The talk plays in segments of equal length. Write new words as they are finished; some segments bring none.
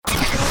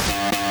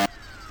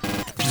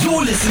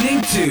You're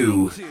listening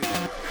to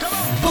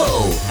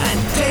Bull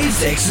and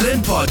Dave's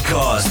Excellent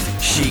Podcast,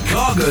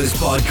 Chicago's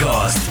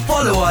podcast.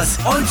 Follow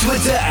us on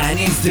Twitter and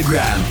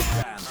Instagram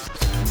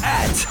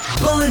at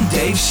Bull and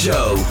Dave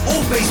Show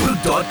or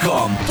Facebook.com/The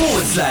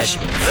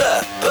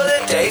Bull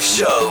and Dave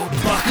Show.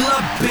 Buckle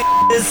up,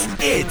 bitches.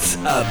 It's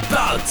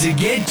about to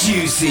get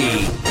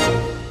juicy.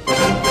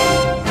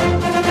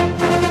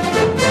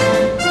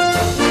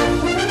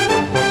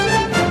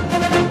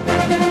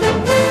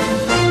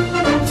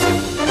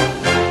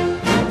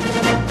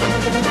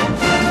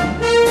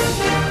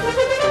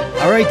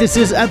 All right, this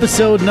is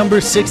episode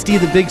number 60,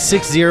 the Big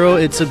 60.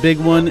 It's a big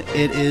one.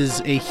 It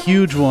is a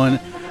huge one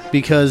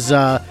because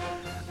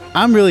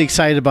I'm really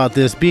excited about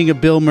this. Being a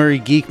Bill Murray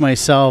geek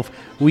myself,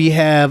 we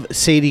have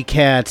Sadie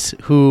Katz,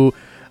 who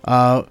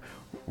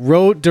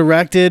wrote,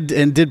 directed,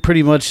 and did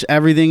pretty much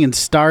everything and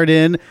starred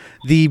in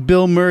the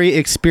Bill Murray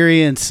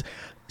Experience.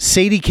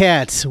 Sadie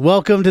Katz,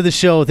 welcome to the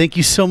show. Thank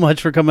you so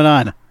much for coming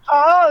on.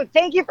 Oh,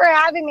 thank you for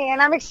having me,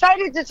 and I'm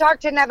excited to talk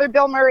to another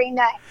Bill Murray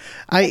nut.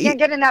 I can't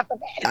get enough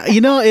of it.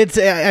 You know, it's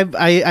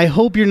I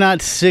hope you're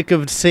not sick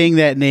of saying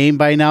that name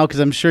by now, because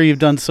I'm sure you've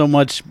done so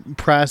much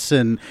press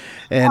and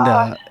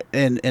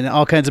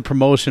all kinds of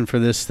promotion for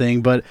this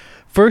thing. But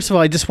first of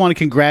all, I just want to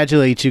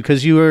congratulate you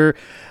because you were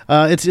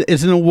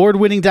it's an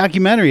award-winning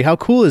documentary. How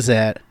cool is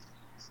that?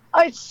 Oh,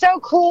 it's so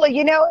cool.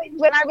 You know,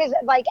 when I was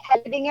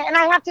editing it, and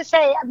I have to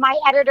say my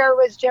editor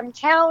was Jim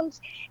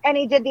Towns, and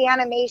he did the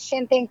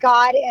animation, thank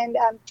God. And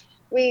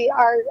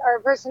our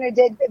person who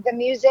did the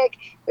music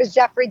was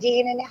Jeffrey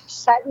Dean and Ash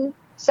Sutton.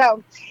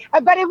 So,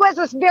 but it was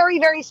this very,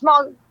 very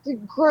small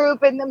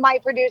group, and my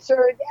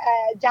producer,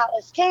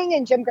 Dallas King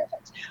and Jim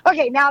Griffiths.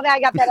 Okay, now that I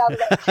got that out of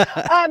the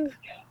way.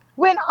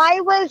 When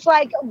I was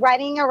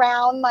running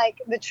around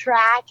the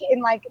track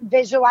and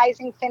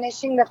visualizing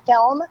finishing the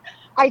film,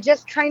 I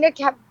just kind of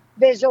kept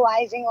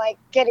visualizing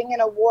getting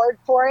an award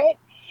for it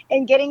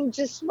and getting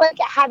just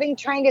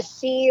trying to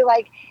see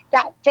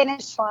that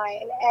finish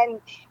line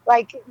and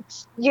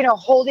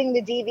holding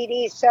the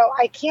DVD. So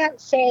I can't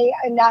say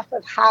enough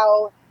of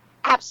how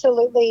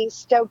absolutely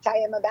stoked I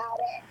am about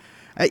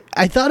it.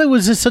 I thought it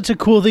was just such a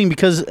cool thing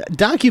because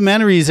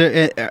documentaries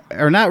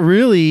are not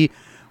really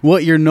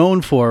what you're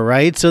known for,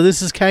 right? So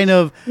this is kind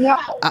of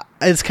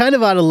it's kind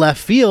of out of left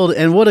field,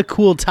 and what a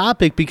cool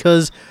topic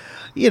because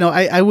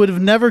I would have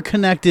never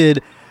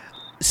connected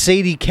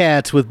Sadie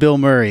Katz with Bill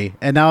Murray,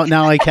 and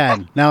now I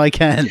can. Now I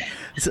can.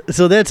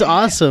 So that's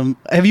awesome.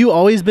 Have you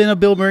always been a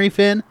Bill Murray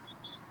fan?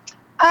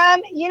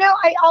 I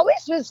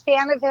always was a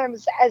fan of him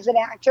as an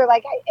actor.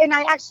 I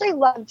actually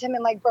loved him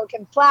in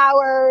Broken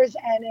Flowers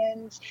and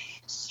in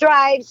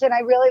Stripes, and I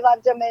really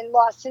loved him in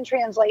Lost in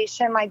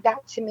Translation.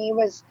 That to me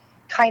was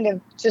kind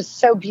of just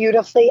so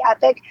beautifully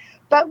epic.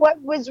 But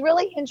what was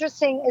really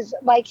interesting is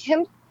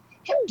him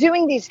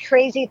doing these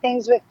crazy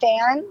things with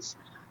fans,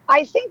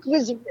 I think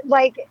was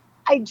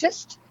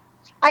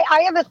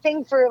I have a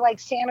thing for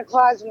Santa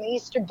Claus and the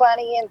Easter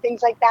Bunny and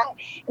things like that.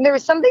 And there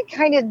was something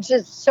kind of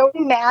just so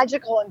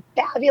magical and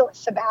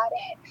fabulous about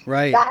it.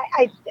 Right. That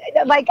I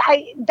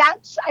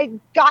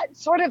got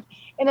sort of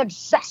an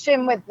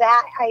obsession with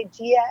that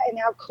idea and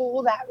how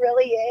cool that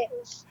really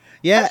is.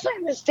 Yeah. Especially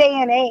in this day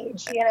and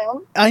age,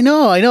 I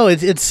know.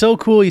 It's so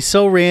cool. He's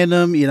so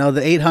random,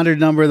 the 800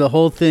 number, the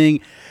whole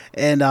thing.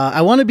 And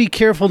I want to be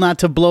careful not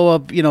to blow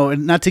up,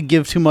 and not to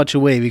give too much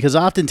away, because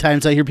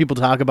oftentimes I hear people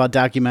talk about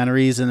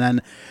documentaries and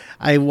then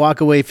I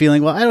walk away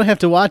feeling, well, I don't have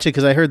to watch it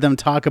because I heard them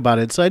talk about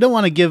it. So I don't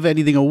want to give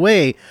anything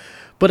away,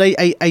 but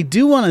I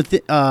do want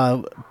to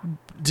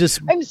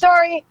I'm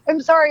sorry.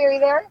 Are you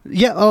there?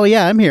 Yeah. Oh,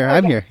 yeah. I'm here. Okay.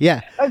 I'm here.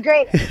 Yeah. Oh,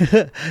 great.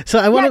 So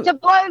I want to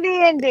blow the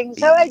ending.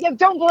 So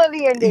don't blow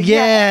the ending.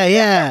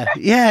 Yeah.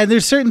 And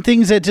there's certain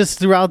things that just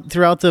throughout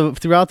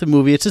the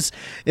movie,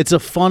 it's a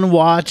fun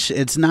watch.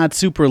 It's not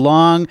super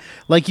long.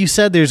 Like you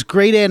said, there's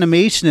great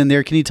animation in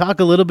there. Can you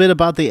talk a little bit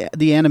about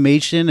the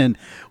animation and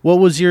what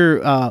was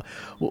your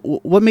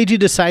what made you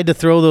decide to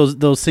throw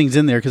those things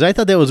in there? Because I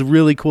thought that was a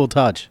really cool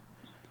touch.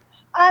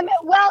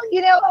 Well,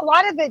 a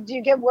lot of it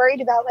you get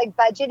worried about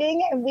budgeting,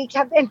 and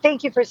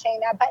thank you for saying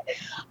that, but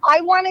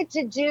I wanted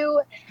to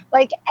do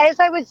as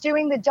I was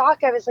doing the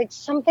doc, I was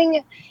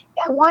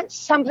I want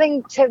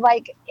something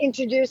to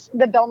introduce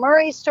the Bill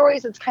Murray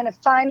stories. It's kind of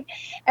fun.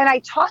 And I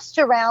tossed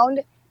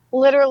around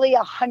literally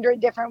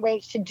 100 different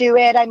ways to do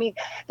it. I mean,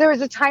 there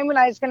was a time when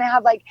I was going to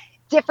have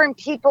different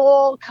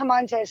people come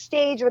onto a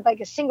stage with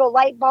a single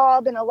light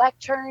bulb and a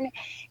lectern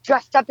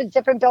dressed up as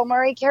different Bill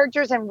Murray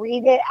characters and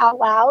read it out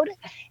loud.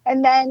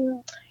 And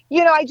then,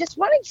 I just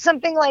wanted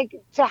something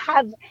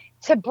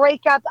to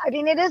break up. I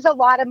mean, it is a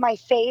lot of my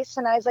face.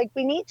 And I was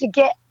we need to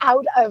get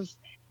out of,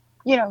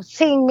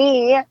 seeing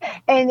me,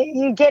 and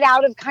you get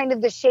out of kind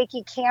of the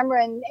shaky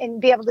camera and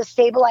be able to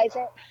stabilize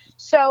it.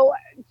 So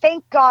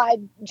thank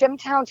God Jim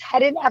Towns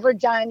hadn't ever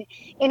done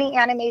any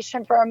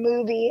animation for a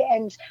movie.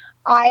 And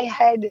I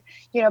had,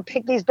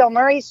 picked these Bill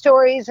Murray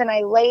stories and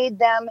I laid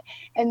them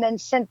and then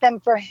sent them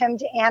for him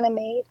to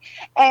animate.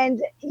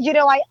 And,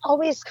 I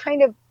always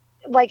kind of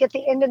at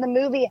the end of the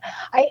movie,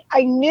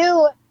 I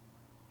knew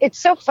it's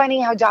so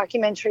funny how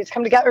documentaries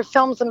come together,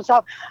 films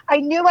themselves. I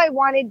knew I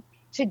wanted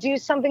to do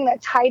something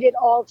that tied it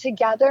all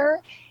together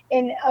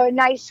in a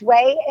nice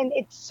way, and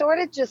it sort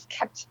of just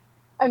kept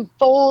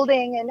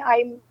unfolding. And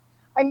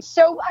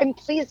I'm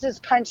pleased as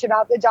punch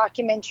about the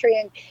documentary.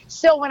 And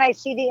still, when I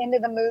see the end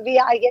of the movie,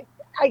 I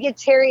get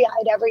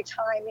teary-eyed every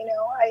time.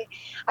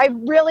 I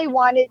really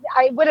wanted,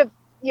 I would have,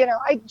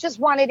 I just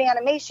wanted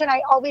animation.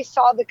 I always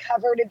saw the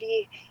cover to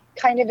be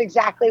kind of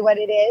exactly what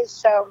it is.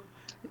 So,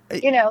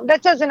 that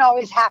doesn't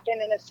always happen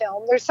in a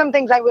film. There's some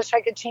things I wish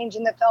I could change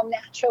in the film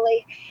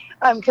naturally,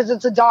 because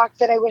it's a doc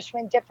that I wish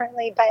went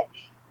differently. But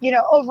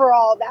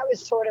overall, that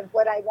was sort of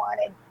what I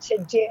wanted to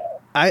do.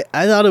 I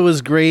thought it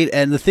was great,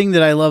 and the thing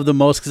that I love the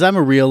most, because I'm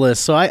a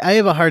realist, so I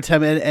have a hard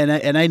time,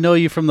 and I know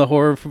you from the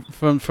horror,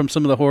 from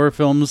some of the horror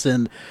films,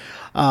 and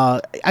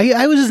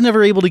I was just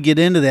never able to get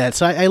into that.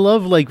 So I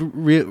love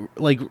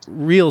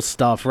real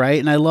stuff, right?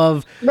 And I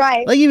love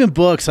like even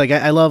books, like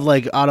I love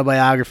like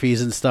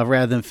autobiographies and stuff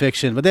rather than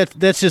fiction. But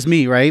that's just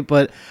me, right?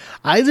 But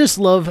I just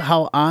love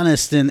how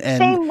honest and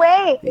same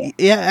way.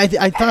 Yeah,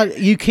 I thought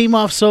you came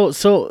off so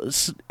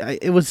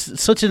it was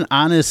such an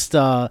honest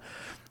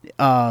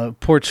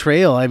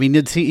portrayal. I mean,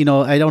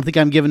 I don't think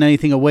I'm giving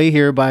anything away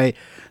here by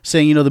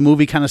saying, the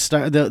movie kind of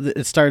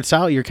it starts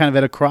out, you're kind of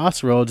at a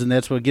crossroads, and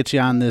that's what gets you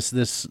on this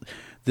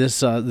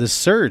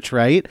search,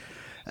 right?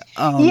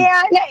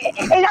 Yeah,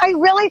 and I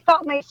really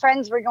thought my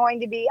friends were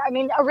going to be. I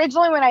mean,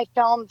 originally when I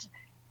filmed,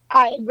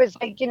 it was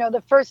like,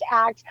 the first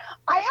act,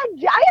 I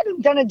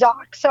hadn't done a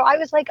doc, so I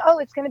was like, oh,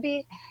 it's going to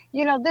be,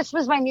 this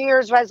was my New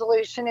Year's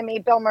resolution to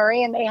meet Bill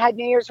Murray, and they had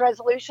New Year's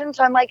resolutions.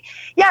 So I'm like,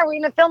 yeah, we're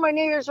going to film our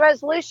New Year's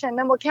resolution.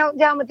 Then we'll count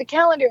down with the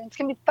calendar. And it's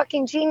going to be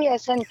fucking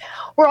genius. And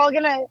we're all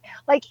going to,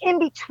 like, in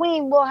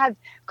between, we'll have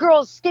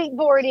girls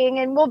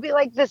skateboarding, and we'll be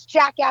like this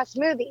jackass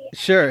movie.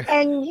 Sure.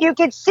 And you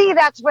could see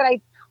that's what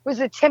I was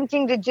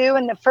attempting to do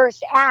in the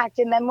first act.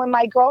 And then when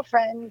my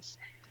girlfriends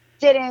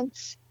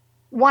didn't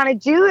want to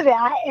do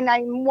that, and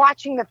I'm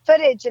watching the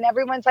footage, and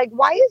everyone's like,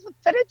 why is the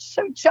footage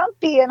so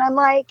jumpy? And I'm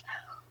like,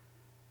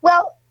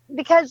 well,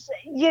 because,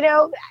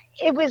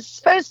 it was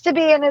supposed to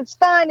be, and it's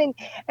fun.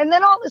 And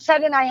then all of a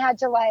sudden I had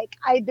to,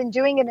 I'd been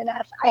doing it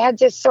enough. I had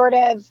to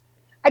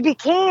I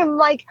became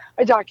like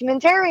a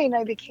documentarian.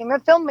 I became a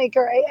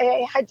filmmaker.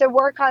 I had to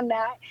work on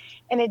that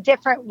in a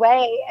different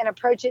way and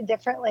approach it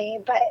differently.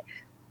 But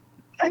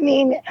I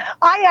mean,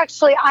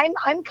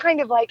 I'm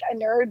kind of like a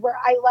nerd where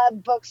I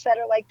love books that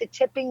are like The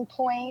Tipping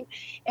Point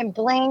and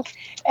Blink,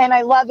 and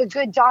I love a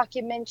good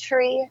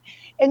documentary.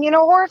 And,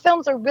 horror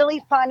films are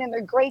really fun, and they're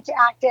great to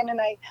act in,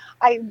 and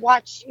I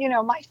watch,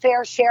 my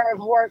fair share of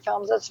horror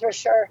films, that's for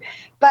sure.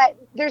 But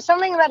there's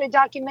something about a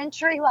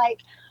documentary, like,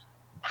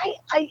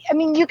 I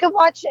mean, you could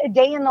watch A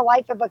Day in the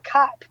Life of a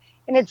Cup,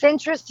 and it's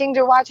interesting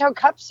to watch how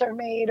cups are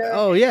made. Or,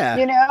 oh, yeah.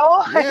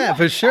 Yeah,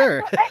 for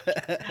sure.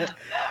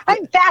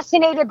 I'm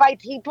fascinated by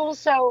people.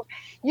 So,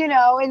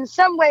 in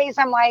some ways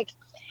I'm like,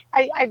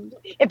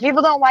 if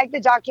people don't like the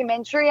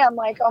documentary, I'm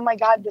like, oh my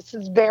God, this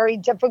is very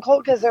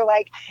difficult, because they're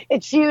like,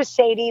 it's you,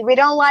 Sadie. We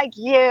don't like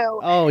you.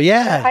 Oh,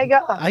 yeah. I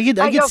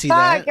go, see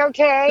that.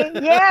 Okay.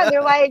 Yeah.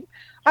 They're like,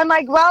 I'm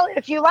like, well,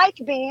 if you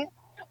like me,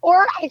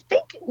 or I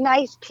think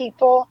nice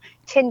people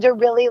tend to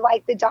really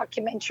like the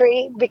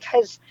documentary,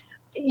 because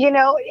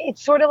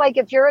it's sort of like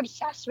if you're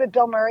obsessed with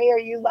Bill Murray, or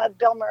you love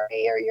Bill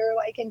Murray, or you're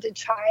like into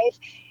Chive,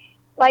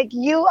 like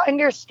you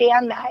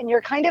understand that, and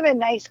you're kind of a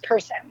nice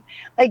person.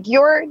 Like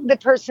you're the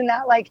person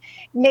that like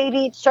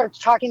maybe starts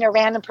talking to a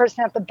random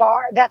person at the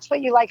bar. That's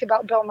what you like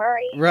about Bill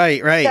Murray.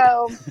 Right.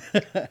 So,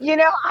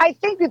 I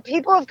think that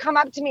people have come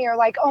up to me, are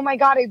like, oh my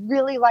God, I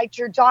really liked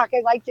your doc.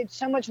 I liked it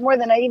so much more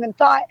than I even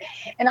thought.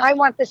 And I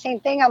want the same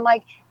thing. I'm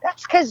like,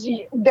 that's because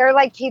they're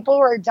like people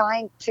who are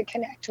dying to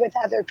connect with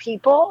other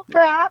people,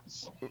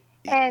 perhaps.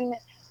 And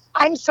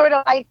I'm sort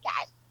of like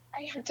that.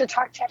 I have to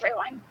talk to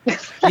everyone.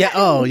 Yeah.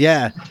 Oh,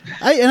 yeah.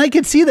 I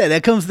can see that.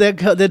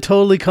 That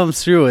totally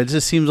comes through. It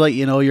just seems like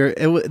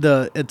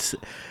it's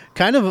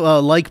kind of a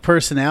like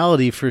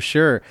personality for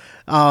sure.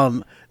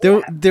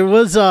 There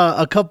was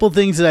a couple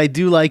things that I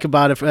do like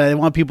about it. I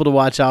want people to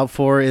watch out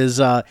for is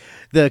the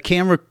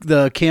camera.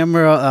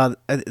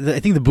 I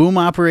think the boom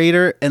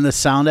operator and the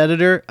sound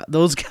editor.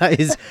 Those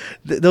guys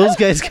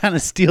kind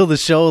of steal the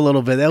show a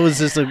little bit. That was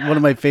just one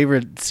of my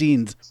favorite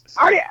scenes.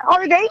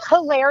 Are they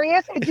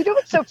hilarious? And you know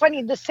what's so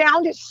funny? The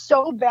sound is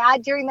so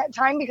bad during that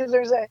time because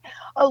there's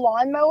a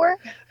lawnmower.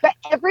 But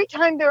every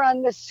time they're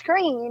on the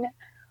screen,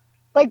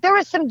 like there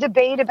was some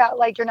debate about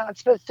like you're not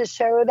supposed to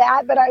show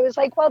that, but I was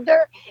like, well,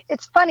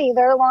 it's funny.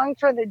 They're along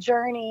for the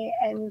journey,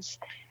 and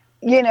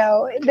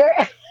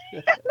they're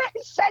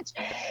such.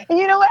 And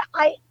you know what?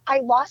 I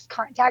lost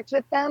contact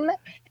with them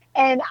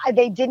and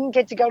they didn't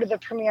get to go to the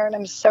premiere, and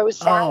I'm so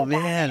sad. Oh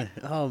man.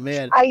 Oh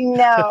man. I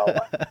know.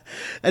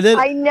 And then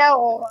I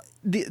know.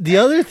 the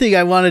other thing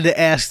I wanted to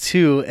ask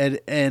too,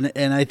 and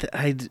I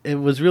it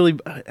was really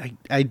I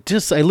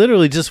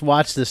literally just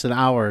watched this an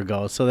hour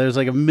ago, so there's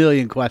like a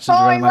million questions Oh,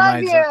 I around my love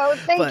mind. you.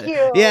 Thank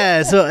you.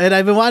 Yeah, so and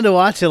I've been wanting to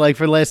watch it like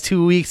for the last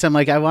 2 weeks. I'm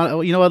like, I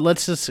want, you know what?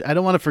 I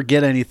don't want to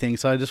forget anything,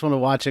 so I just want to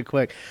watch it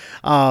quick.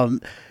 So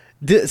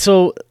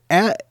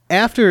now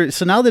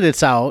that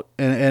it's out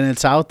and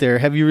it's out there,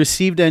 have you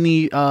received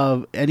any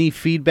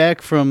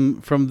feedback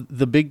from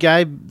the big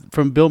guy,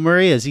 from Bill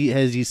Murray? Has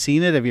he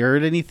seen it? Have you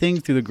heard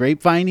anything through the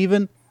grapevine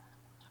even?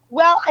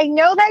 Well, I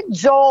know that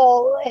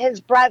Joel, his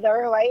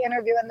brother, who I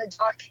interview in the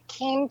doc,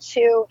 he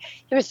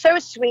was so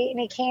sweet, and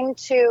he came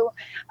to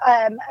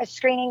a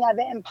screening of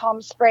it in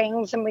Palm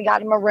Springs, and we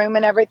got him a room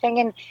and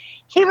everything. And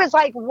he was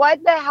like,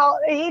 what the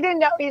hell? He didn't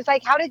know. He's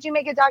like, how did you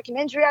make a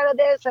documentary out of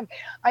this? And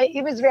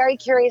he was very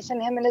curious,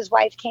 and him and his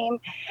wife came.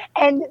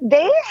 And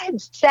they had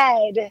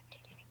said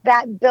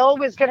that Bill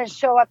was going to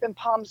show up in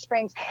Palm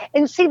Springs.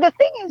 And see, the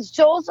thing is,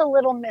 Joel's a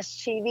little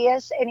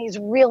mischievous, and he's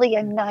really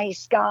a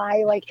nice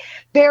guy, like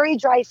very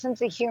dry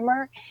sense of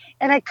humor.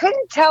 And I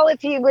couldn't tell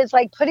if he was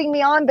like putting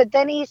me on, but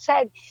then he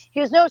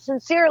goes, no,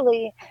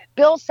 sincerely,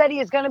 Bill said he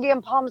was going to be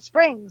in Palm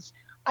Springs.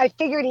 I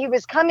figured he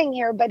was coming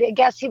here, but I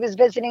guess he was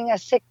visiting a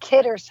sick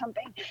kid or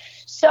something.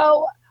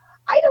 So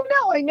I don't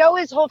know. I know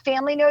his whole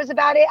family knows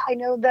about it. I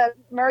know the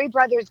Murray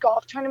Brothers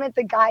golf tournament,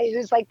 the guy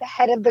who's like the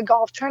head of the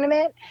golf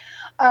tournament,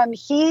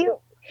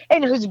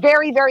 who's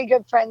very, very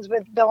good friends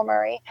with Bill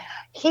Murray.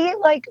 He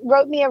like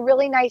wrote me a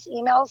really nice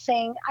email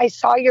saying, I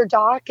saw your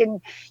doc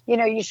and, you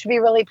know, you should be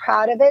really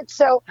proud of it.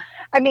 So,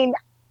 I mean,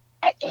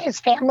 his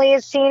family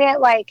has seen it,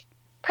 like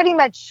pretty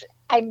much.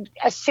 I'm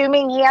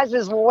assuming he has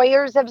his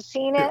lawyers have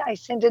seen it. I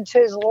sent it to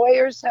his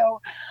lawyers.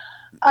 So,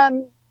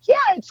 yeah,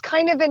 it's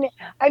kind of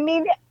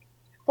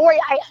boy,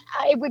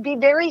 I would be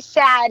very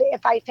sad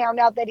if I found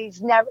out that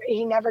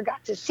he never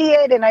got to see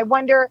it. And I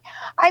wonder,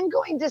 I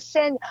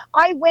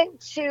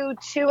went to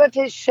 2 of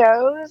his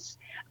shows,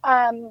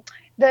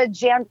 the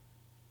jam,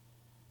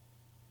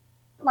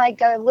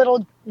 like a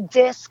little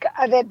disc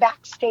of it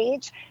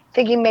backstage,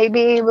 thinking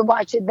maybe he would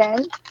watch it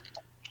then.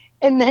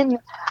 And then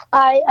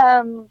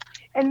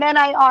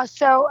I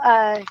also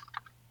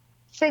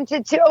sent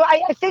it to,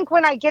 I think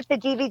when I get the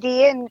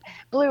DVD and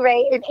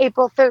Blu-ray in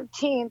April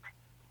 13th,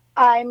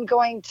 I'm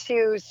going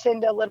to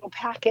send a little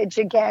package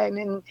again,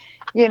 and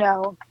you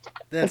know,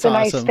 it's a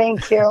nice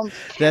thank you.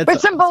 With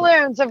some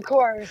balloons, of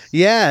course.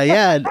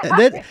 Yeah. and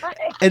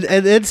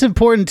it's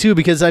important too,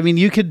 because I mean,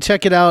 you could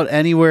check it out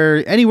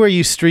anywhere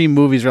you stream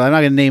movies. Really, I'm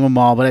not going to name them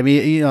all, but I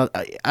mean, you know,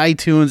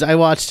 iTunes. I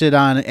watched it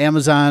on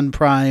Amazon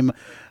Prime.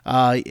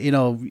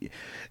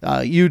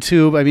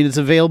 YouTube. I mean, it's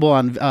available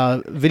on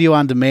video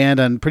on demand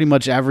on pretty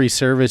much every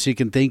service you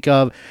can think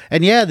of.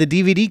 And yeah, the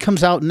DVD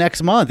comes out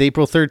next month,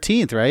 April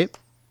 13th, right?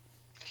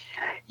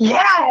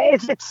 Yeah,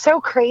 it's so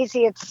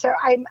crazy.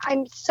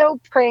 I'm so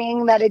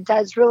praying that it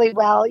does really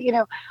well. You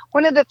know,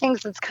 one of the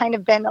things that's kind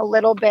of been a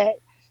little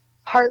bit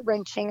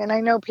heart-wrenching, and I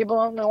know people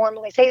don't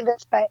normally say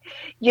this, but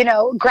you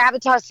know,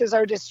 Gravitas is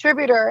our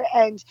distributor,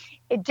 and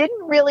it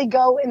didn't really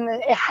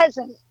it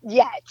hasn't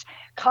yet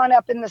caught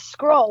up in the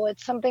scroll.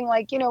 It's something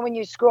like, you know, when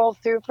you scroll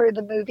through for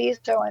the movies,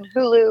 so on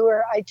Hulu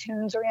or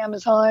iTunes or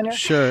Amazon or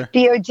sure.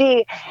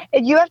 VOD,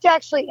 and you have to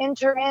actually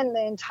enter in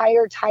the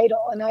entire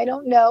title, and I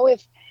don't know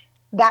if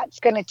that's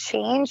going to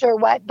change or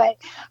what, but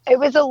it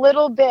was a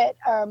little bit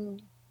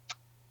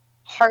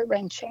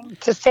heart-wrenching,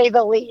 to say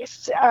the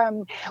least,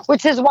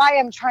 which is why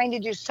I'm trying to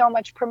do so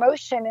much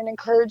promotion and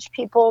encourage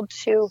people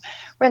to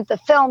rent the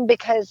film,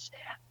 because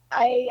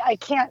I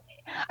can't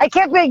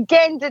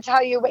begin to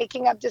tell you,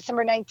 waking up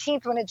December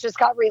 19th when it just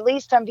got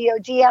released on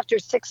VOD after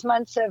 6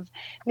 months of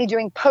me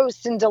doing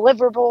posts and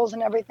deliverables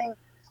and everything,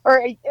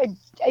 or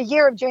a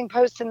year of doing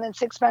posts and then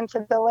 6 months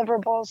of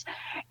deliverables,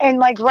 and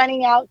like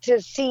running out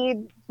to see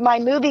my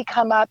movie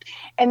come up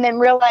and then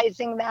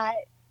realizing that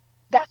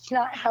that's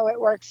not how it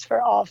works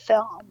for all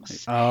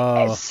films.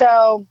 Oh.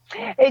 So,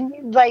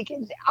 and like,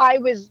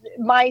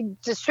 my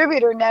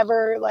distributor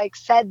never like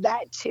said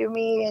that to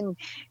me,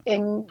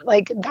 and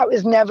like that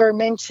was never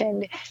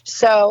mentioned.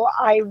 So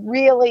I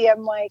really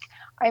am like,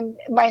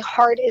 my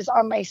heart is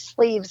on my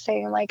sleeve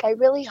saying like, I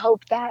really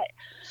hope that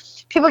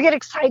people get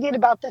excited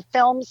about the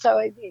film, so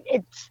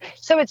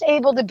it's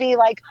able to be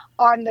like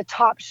on the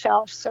top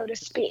shelf, so to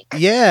speak.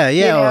 Yeah.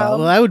 You know?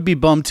 Well, I would be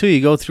bummed too.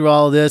 You go through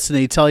all of this and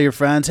you tell your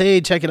friends,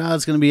 "Hey, check it out.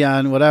 It's going to be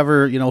on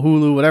whatever, you know,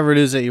 Hulu, whatever it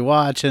is that you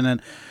watch," and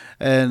then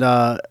it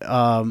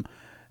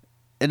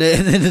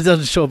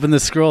doesn't show up in the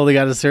scroll. They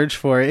got to search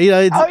for it. You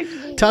know,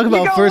 talk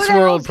about first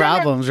world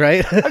problems,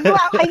 right? Well,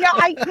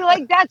 I feel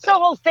like that's the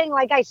whole thing.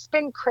 Like, I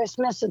spend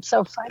Christmas. It's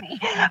so funny.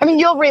 I mean,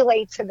 you'll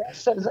relate to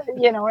this as,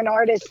 you know, an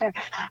artist. And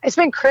I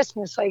spend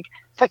Christmas like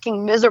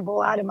fucking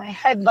miserable out of my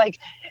head. Like,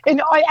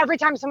 and every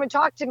time someone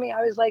talked to me,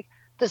 I was like,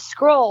 the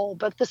scroll,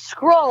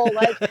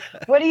 like,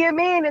 what do you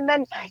mean? And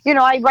then, you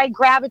know, I write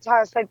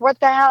Gravitas, like, what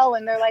the hell?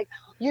 And they're like,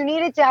 you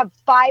needed to have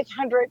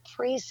 500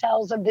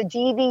 pre-sales of the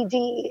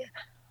DVD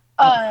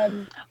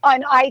on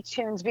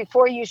iTunes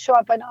before you show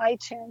up on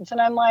iTunes.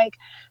 And I'm like,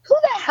 who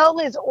the hell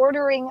is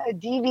ordering a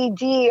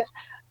DVD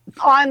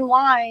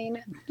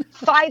online?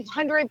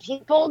 500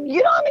 people?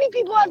 You know how many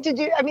people have to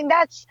do? I mean,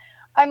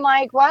 I'm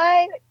like,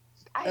 what?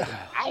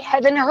 I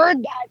haven't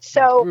heard that.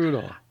 So,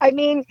 Brutal. I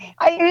mean,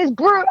 it is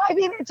brutal. I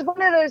mean, it's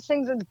one of those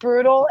things that's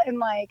brutal. And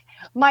like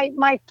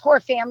my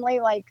poor family,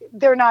 like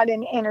they're not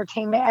in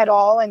entertainment at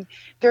all. And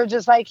they're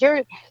just like,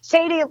 here,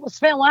 Sadie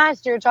spent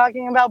last year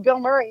talking about Bill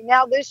Murray.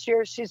 Now this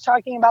year she's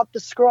talking about The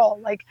Scroll.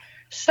 Like,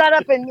 shut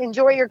up and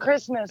enjoy your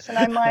Christmas. And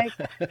I'm like,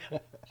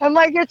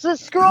 it's a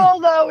scroll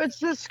though. It's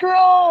the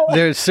scroll.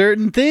 There's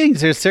certain things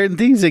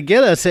that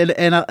get us.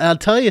 And I'll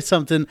tell you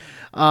something.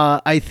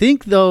 I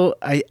think though,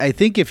 I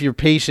think if you're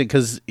patient,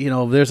 because, you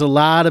know, there's a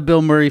lot of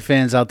Bill Murray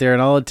fans out there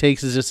and all it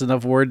takes is just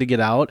enough word to get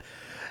out.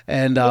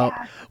 And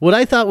what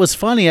I thought was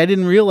funny, I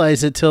didn't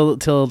realize it till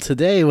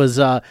today was,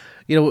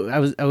 you know,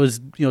 I was,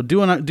 you know,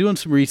 doing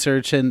some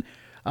research and,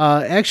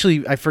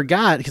 actually, I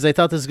forgot because I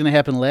thought this was going to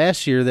happen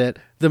last year that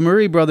the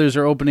Murray brothers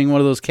are opening one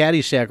of those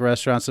Caddyshack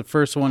restaurants, the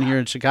first one here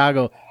in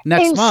Chicago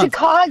next month. In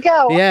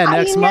Chicago. Yeah,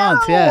 next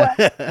month. Yeah.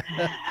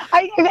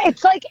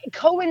 It's like it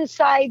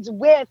coincides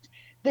with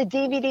the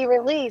DVD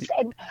release.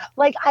 And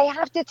like, I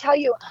have to tell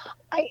you,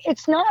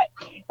 it's not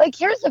like,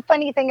 here's the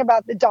funny thing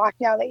about the doc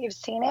now that you've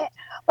seen it.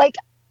 Like,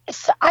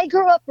 so I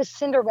grew up with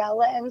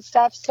Cinderella and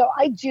stuff, so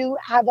I do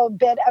have a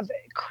bit of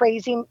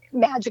crazy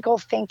magical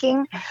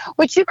thinking,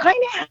 which you kind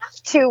of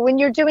have to when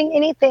you're doing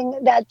anything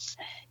that's,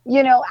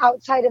 you know,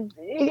 outside of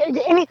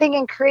anything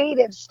in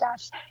creative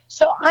stuff.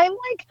 So I'm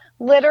like,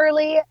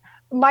 literally,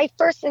 my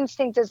first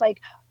instinct is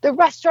like, the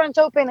restaurant's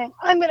open and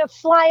I'm going to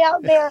fly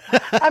out there.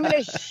 I'm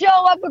going to show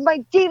up with my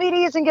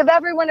DVDs and give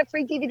everyone a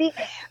free DVD.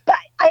 But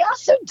I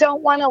also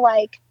don't want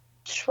to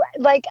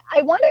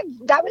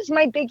that was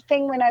my big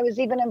thing when I was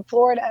even in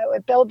Florida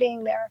with Bill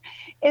being there,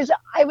 is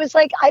I was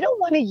like, I don't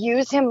want to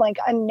use him like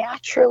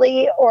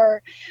unnaturally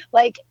or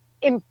like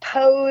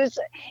impose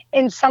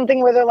in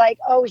something where they're like,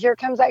 oh, here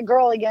comes that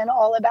girl again,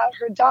 all about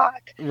her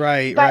doc.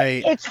 Right.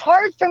 It's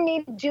hard for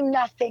me to do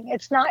nothing.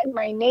 It's not in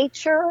my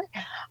nature.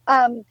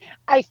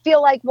 I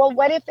feel like, well,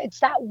 what if it's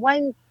that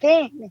one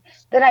thing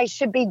that I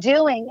should be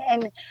doing?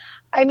 And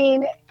I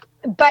mean,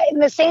 but in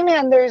the same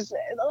hand,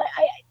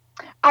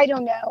 I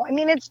don't know. I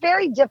mean, it's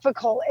very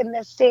difficult in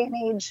this day and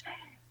age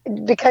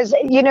because,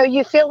 you know,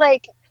 you feel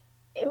like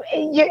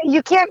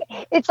you can't,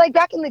 it's like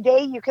back in the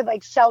day, you could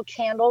like sell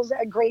candles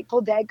at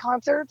Grateful Dead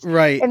concerts.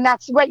 Right. And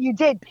that's what you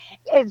did.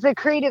 It's the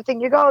creative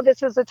thing. You go, oh,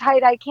 this is a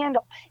tie-dye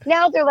candle.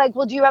 Now they're like,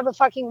 well, do you have a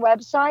fucking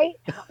website?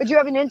 Or do you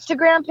have an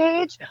Instagram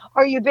page?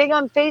 Are you big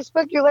on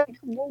Facebook? You're like,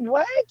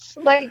 what?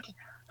 Like,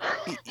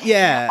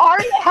 yeah,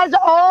 art has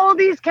all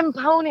these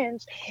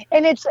components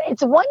and it's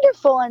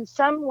wonderful on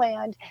some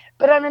land,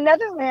 but on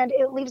another land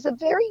it leaves a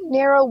very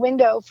narrow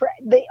window for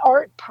the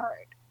art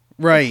part.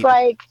 Right. It's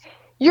like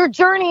your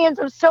journey ends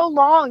up so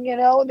long, you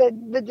know,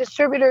 the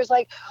distributor's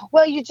like,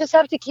 well, you just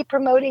have to keep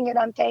promoting it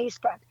on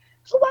Facebook.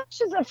 Who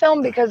watches a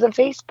film because of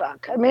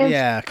Facebook? I mean,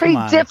 it's pretty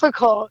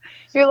difficult.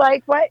 You're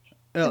like, what?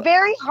 It's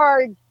very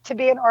hard to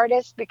be an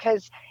artist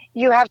because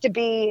you have to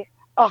be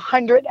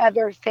 100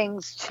 other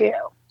things too.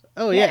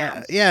 Oh,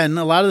 yeah. Yeah. And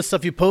a lot of the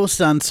stuff you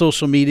post on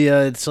social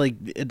media, it's like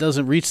it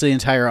doesn't reach the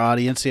entire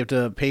audience. You have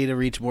to pay to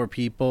reach more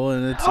people.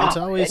 And it's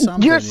always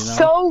something. You're you know?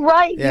 so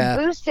right. Yeah.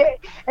 You boost it.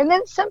 And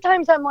then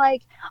sometimes I'm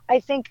like, I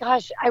think,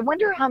 gosh, I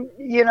wonder how,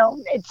 you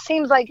know, it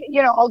seems like,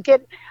 you know, I'll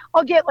get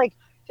like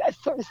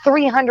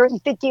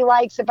 350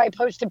 likes if I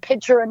post a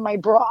picture in my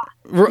bra.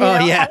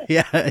 Yeah.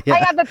 I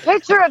have a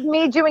picture of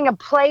me doing a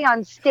play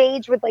on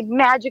stage with like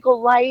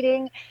magical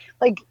lighting,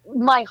 like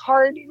my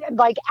heart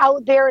like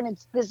out there, and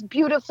it's this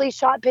beautifully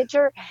shot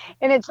picture,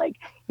 and it's like,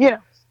 you know,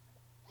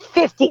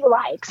 50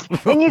 likes.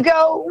 And you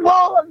go,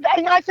 well,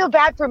 and I feel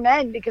bad for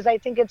men because I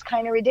think it's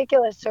kind of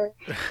ridiculous, or,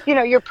 you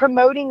know, you're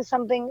promoting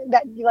something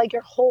that like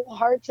your whole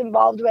heart's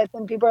involved with,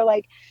 and people are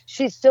like,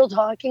 she's still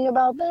talking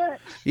about that.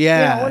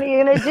 Yeah. You know, what are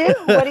you going to do?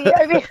 What do you,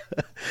 I mean,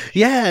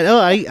 yeah, no,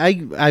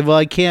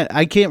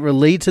 I can't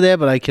relate to that,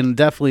 but I can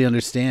definitely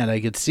understand. I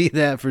could see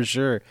that for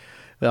sure.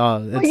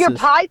 Well, your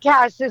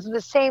podcast is the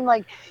same,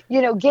 like,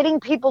 you know, getting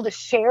people to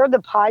share the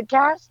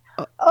podcast.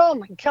 Oh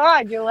my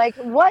God, you're like,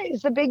 what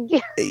is the big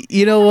deal?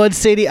 You know what,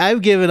 Sadie?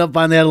 I've given up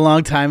on that a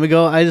long time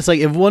ago. I just like,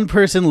 if one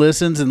person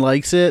listens and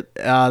likes it,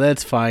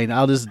 that's fine.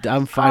 I'm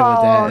fine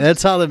with that.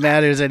 That's all that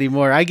matters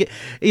anymore. I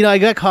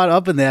got caught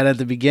up in that at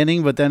the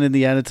beginning, but then in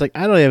the end, it's like,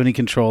 I don't have any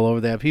control over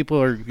that. People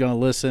are going to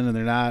listen and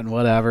they're not, and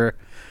whatever.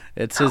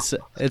 It's just,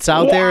 it's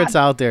out there. It's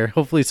out there.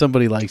 Hopefully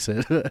somebody likes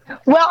it.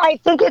 Well, I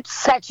think it's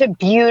such a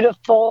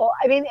beautiful,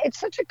 I mean, it's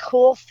such a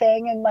cool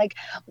thing. And like,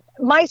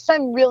 my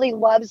son really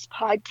loves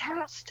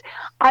podcasts.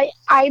 I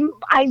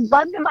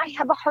love them. I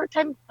have a hard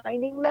time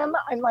finding them.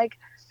 I'm like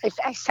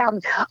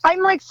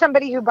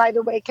somebody who, by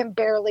the way, can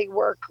barely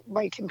work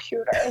my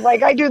computer.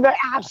 Like, I do the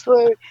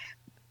absolute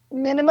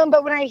minimum.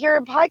 But when I hear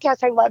a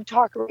podcast, I love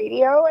talk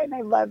radio and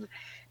I love,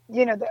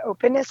 you know, the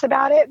openness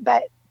about it.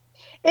 But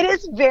It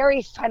is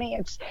very funny.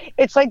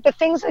 It's like the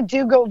things that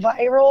do go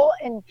viral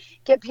and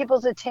get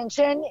people's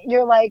attention.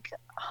 You're like,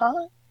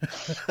 huh?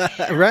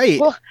 Right.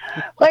 Well,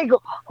 like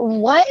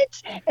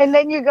what? And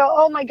then you go,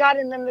 oh my God.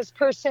 And then this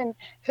person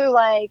who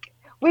like,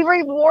 we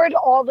reward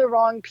all the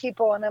wrong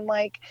people. And I'm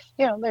like,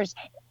 there's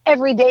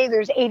every day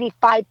there's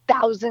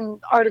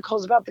 85,000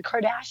 articles about the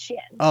Kardashians.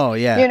 Oh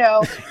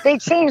yeah. They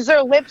change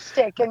their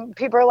lipstick and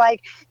people are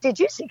like, did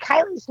you see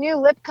Kylie's new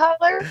lip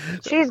color?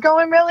 She's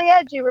going really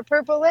edgy with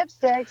purple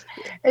lipsticks.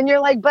 And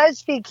you're like,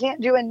 BuzzFeed can't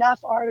do enough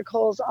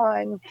articles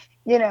on,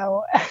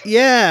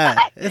 Yeah.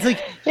 It's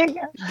like,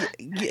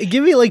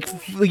 give me like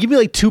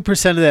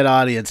 2% of that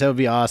audience. That would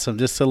be awesome.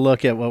 Just to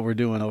look at what we're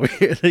doing over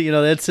here.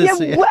 That's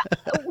just,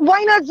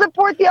 why not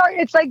support the art?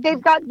 It's like,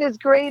 they've got this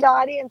great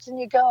audience and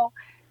you go,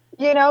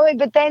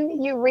 but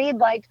then you read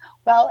like,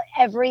 well,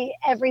 every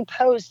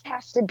post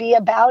has to be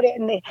about it.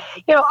 And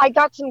I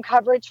got some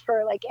coverage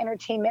for like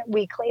Entertainment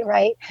Weekly,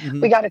 right?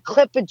 Mm-hmm. We got a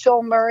clip of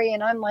Joel Murray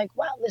and I'm like,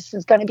 wow, this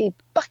is going to be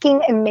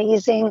fucking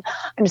amazing.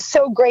 I'm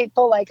so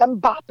grateful. Like I'm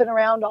bopping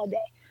around all day.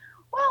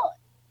 Well,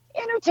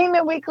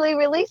 Entertainment Weekly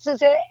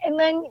releases it. And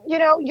then,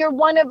 you're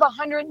one of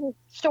 100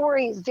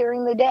 stories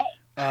during the day.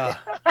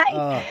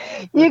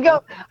 You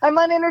go, I'm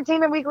on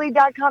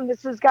entertainmentweekly.com.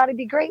 This has got to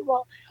be great.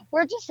 Well,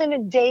 we're just in a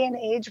day and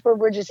age where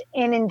we're just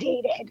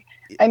inundated.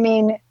 I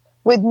mean,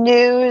 with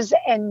news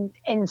and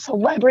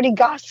celebrity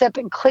gossip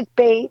and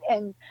clickbait.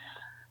 And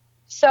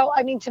so,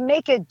 I mean, to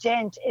make a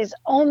dent is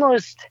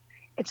almost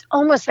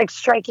like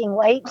striking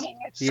lightning.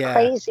 It's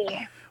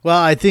crazy.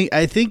 Well, I think,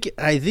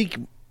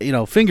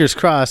 fingers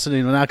crossed,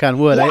 knock on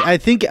wood. Yeah. I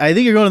think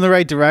you're going in the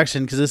right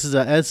direction because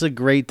it's a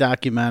great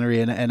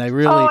documentary, and I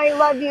really. Oh, I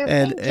love you.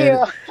 Thank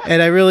you. And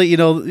I really,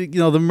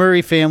 the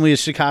Murray family is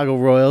Chicago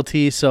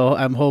royalty, so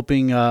I'm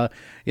hoping, I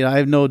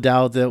have no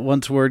doubt that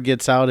once word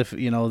gets out, if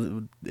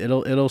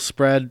it'll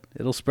spread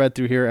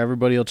through here.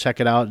 Everybody will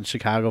check it out in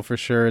Chicago for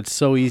sure. It's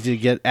so easy to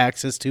get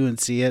access to and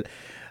see it,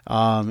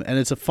 and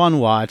it's a fun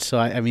watch. So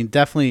I mean,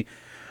 definitely.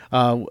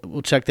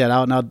 We'll check that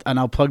out, and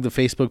I'll plug the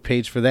Facebook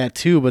page for that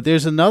too. But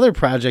there's another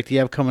project you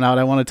have coming out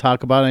I want to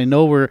talk about. I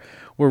know we're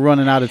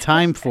running out of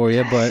time for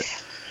you, but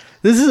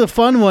this is a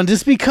fun one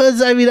just because,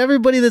 I mean,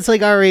 everybody that's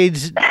like our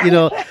age,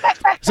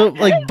 so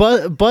like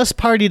Bus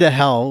Party to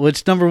Hell,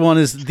 which number one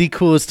is the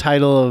coolest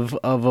title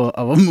of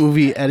a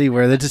movie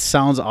anywhere. That just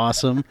sounds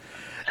awesome.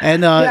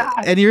 And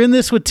and you're in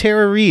this with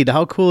Tara Reid.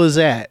 How cool is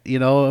that?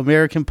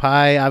 American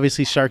Pie,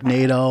 obviously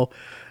Sharknado.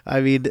 I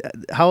mean,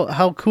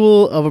 how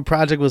cool of a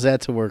project was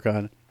that to work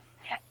on?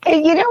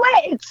 You know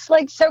what? It's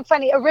like so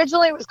funny.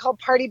 Originally, it was called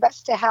Party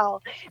Bus to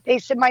Hell. They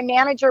said my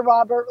manager,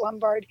 Robert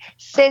Lombard,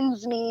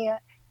 sends me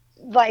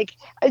like,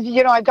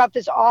 I've got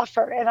this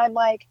offer. And I'm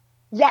like,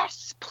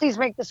 yes, please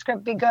make the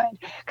script be good.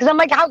 Because I'm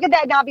like, how could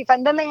that not be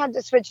fun? Then they had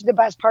to switch to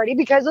Bus Party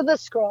because of the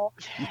scroll.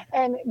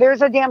 And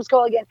there's a damn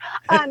scroll again.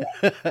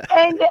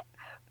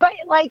 But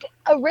like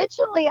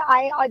originally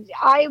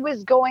I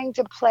was going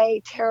to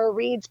play Tara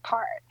Reid's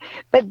part,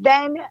 but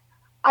then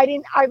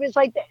I was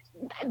like,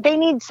 they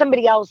need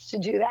somebody else to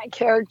do that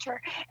character.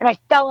 And I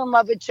fell in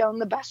love with Joan,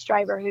 the bus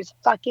driver, who's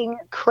fucking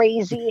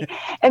crazy.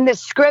 And the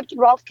script,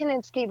 Rolf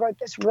Koninsky wrote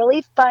this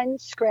really fun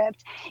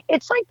script.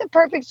 It's like the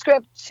perfect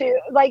script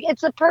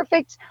it's a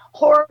perfect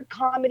horror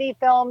comedy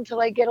film to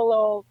like get a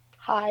little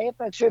high, if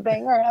that's your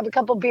thing, or have a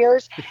couple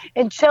beers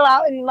and chill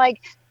out and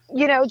like,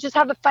 just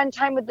have a fun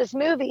time with this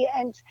movie.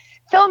 And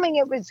filming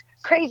it was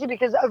crazy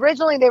because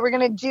originally they were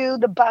going to do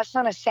the bus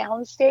on a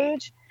sound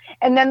stage.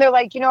 And then they're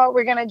like, you know what,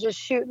 we're going to just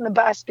shoot in the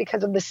bus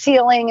because of the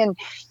ceiling and,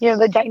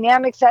 the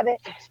dynamics of it.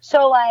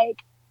 So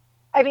like,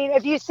 I mean,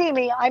 if you see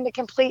me, I'm a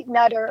complete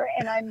nutter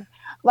and I'm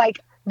like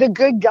the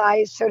good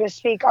guys, so to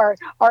speak, are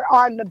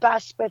on the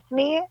bus with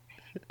me.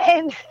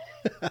 And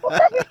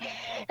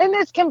in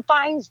this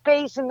confined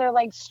space and they're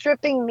like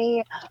stripping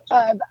me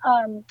of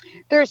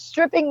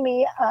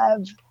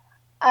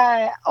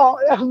all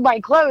of my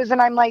clothes, and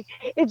I'm like,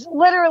 it's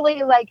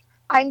literally like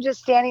I'm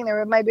just standing there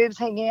with my boobs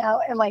hanging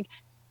out and like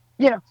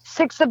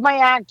 6 of my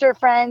actor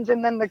friends,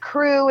 and then the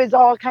crew is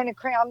all kind of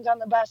crammed on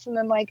the bus, and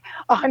then like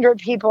 100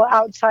 people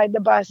outside the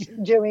bus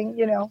doing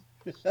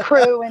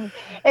crew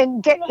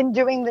and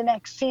doing the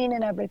next scene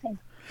and everything.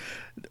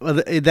 Well,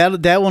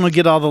 that one will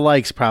get all the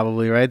likes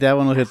probably, right? That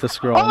one will hit the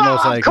scroll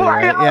most likely, of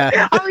course. right?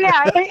 Yeah. Oh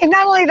yeah, and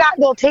not only that,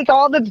 they'll take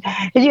all the,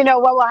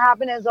 what will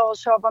happen is it'll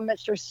show up on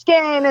Mr.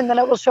 Skin, and then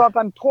it will show up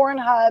on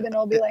Pornhub, and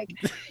it'll be like,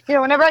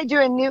 whenever I do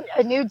a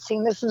nude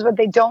scene, this is what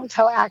they don't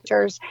tell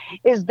actors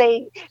is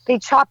they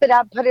chop it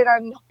up, put it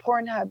on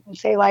Pornhub, and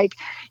say like,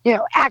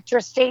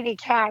 actress Sadie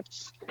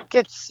Katz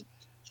gets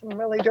some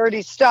really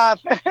dirty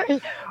stuff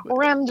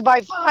rimmed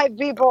by 5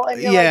 people,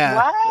 and you're like,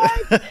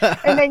 what?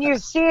 And then you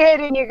see it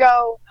and you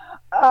go,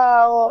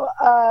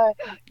 oh,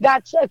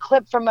 that's a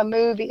clip from a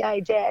movie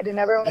I did, and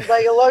everyone's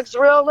like, it looks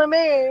real to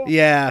me.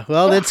 Yeah,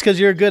 well, that's because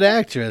you're a good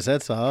actress,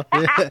 that's all.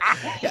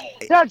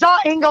 No, it's all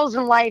angles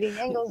and lighting.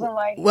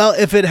 Well,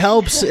 if it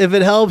helps,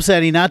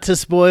 Eddie, not to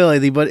spoil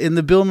anything, but in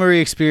the Bill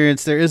Murray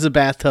Experience, there is a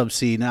bathtub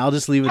scene. I'll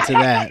just leave it to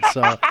that.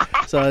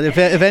 So if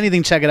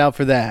anything, check it out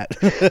for that.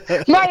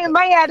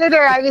 my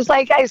editor, I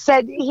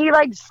said, he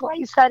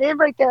sliced that in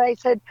right there. I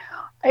said,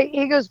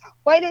 he goes,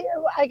 why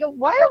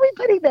are we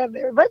putting them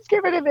there? Let's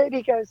get rid of it.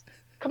 He goes,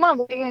 come on,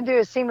 what are you going to do?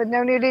 A scene with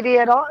no nudity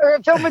at all? Or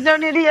a film with no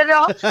nudity at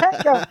all?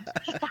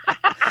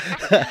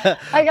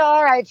 I go,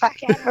 all right, fuck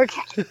it.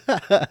 Okay.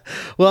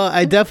 Well,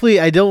 I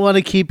don't want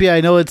to keep you.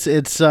 I know it's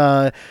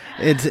we're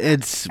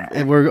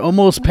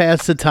almost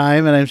past the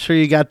time, and I'm sure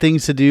you got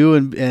things to do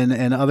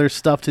and other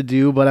stuff to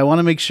do, but I want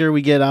to make sure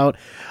we get out.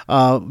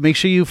 Make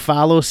sure you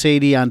follow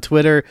Sadie on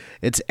Twitter.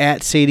 It's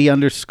at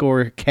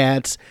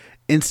Sadie_Katz.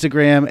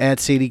 Instagram at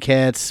Sadie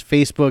Katz,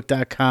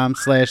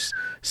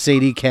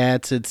 Facebook.com/Sadie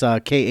Katz. It's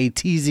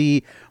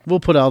KATZ. We'll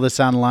put all this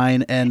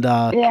online. And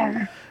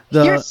yeah.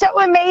 You're so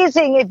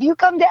amazing. If you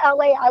come to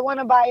LA, I want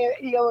to buy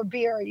a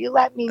beer. You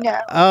let me know.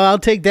 Oh, I'll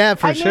take that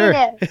for sure.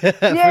 Yeah.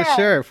 For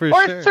sure.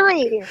 Or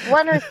three.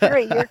 One or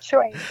three. Your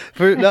choice.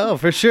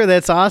 For sure.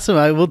 That's awesome.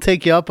 I will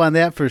take you up on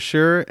that for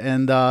sure.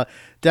 And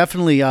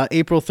definitely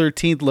April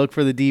 13th, look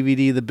for the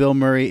DVD, The Bill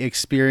Murray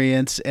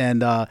Experience.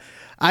 And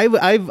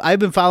I've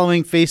been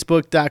following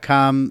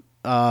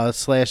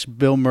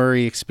Facebook.com/Bill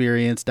Murray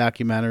Experience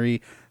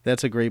documentary.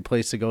 That's a great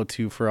place to go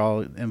to for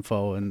all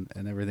info and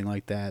everything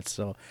like that.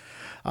 So,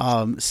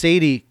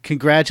 Sadie,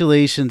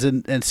 congratulations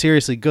and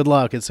seriously, good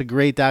luck. It's a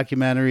great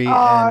documentary.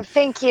 Oh,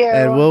 thank you.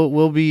 And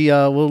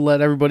we'll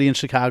let everybody in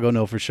Chicago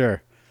know for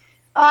sure.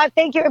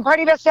 Thank you. And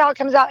Party Best Al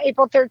comes out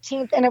April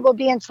 13th, and it will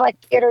be in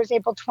select theaters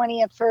April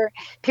 20th for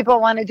people who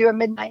want to do a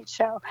midnight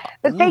show.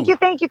 But thank you.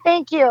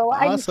 Awesome.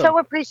 I'm so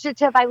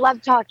appreciative. I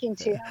love talking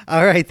to you.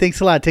 All right. Thanks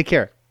a lot. Take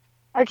care.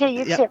 Okay,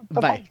 you too.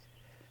 Bye-bye. Bye.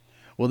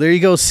 Well, there you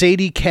go,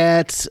 Sadie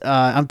Katz.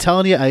 I'm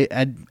telling you,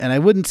 I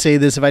wouldn't say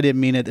this if I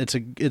didn't mean it.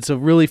 It's a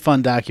really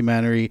fun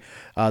documentary,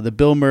 the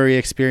Bill Murray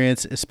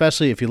Experience,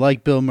 especially if you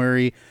like Bill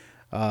Murray.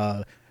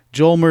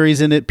 Joel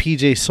Murray's in it.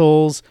 PJ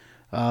Souls.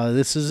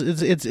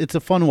 It's a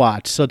fun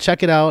watch. So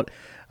check it out.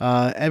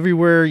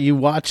 Everywhere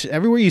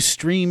you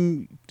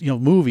stream,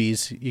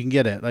 movies, you can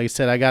get it. Like I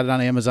said, I got it on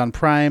Amazon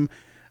Prime.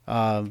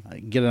 I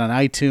can get it on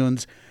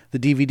iTunes. The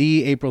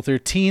DVD, April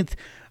 13th.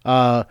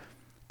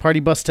 Party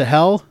Bus to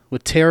Hell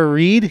with Tara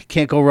Reid.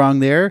 Can't go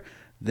wrong there.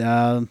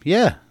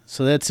 Yeah.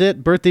 So that's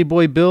it. Birthday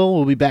Boy Bill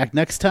will be back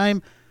next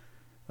time.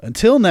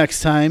 Until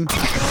next time.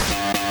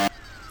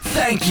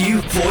 Thank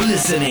you for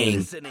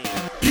listening.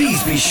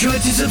 Please be sure to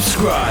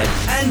subscribe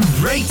and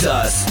rate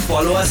us.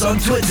 Follow us on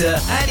Twitter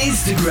and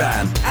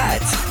Instagram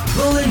at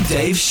Bill and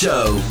Dave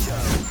Show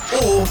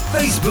or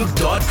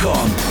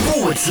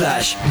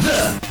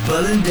Facebook.com/The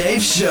Bill and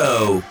Dave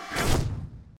Show.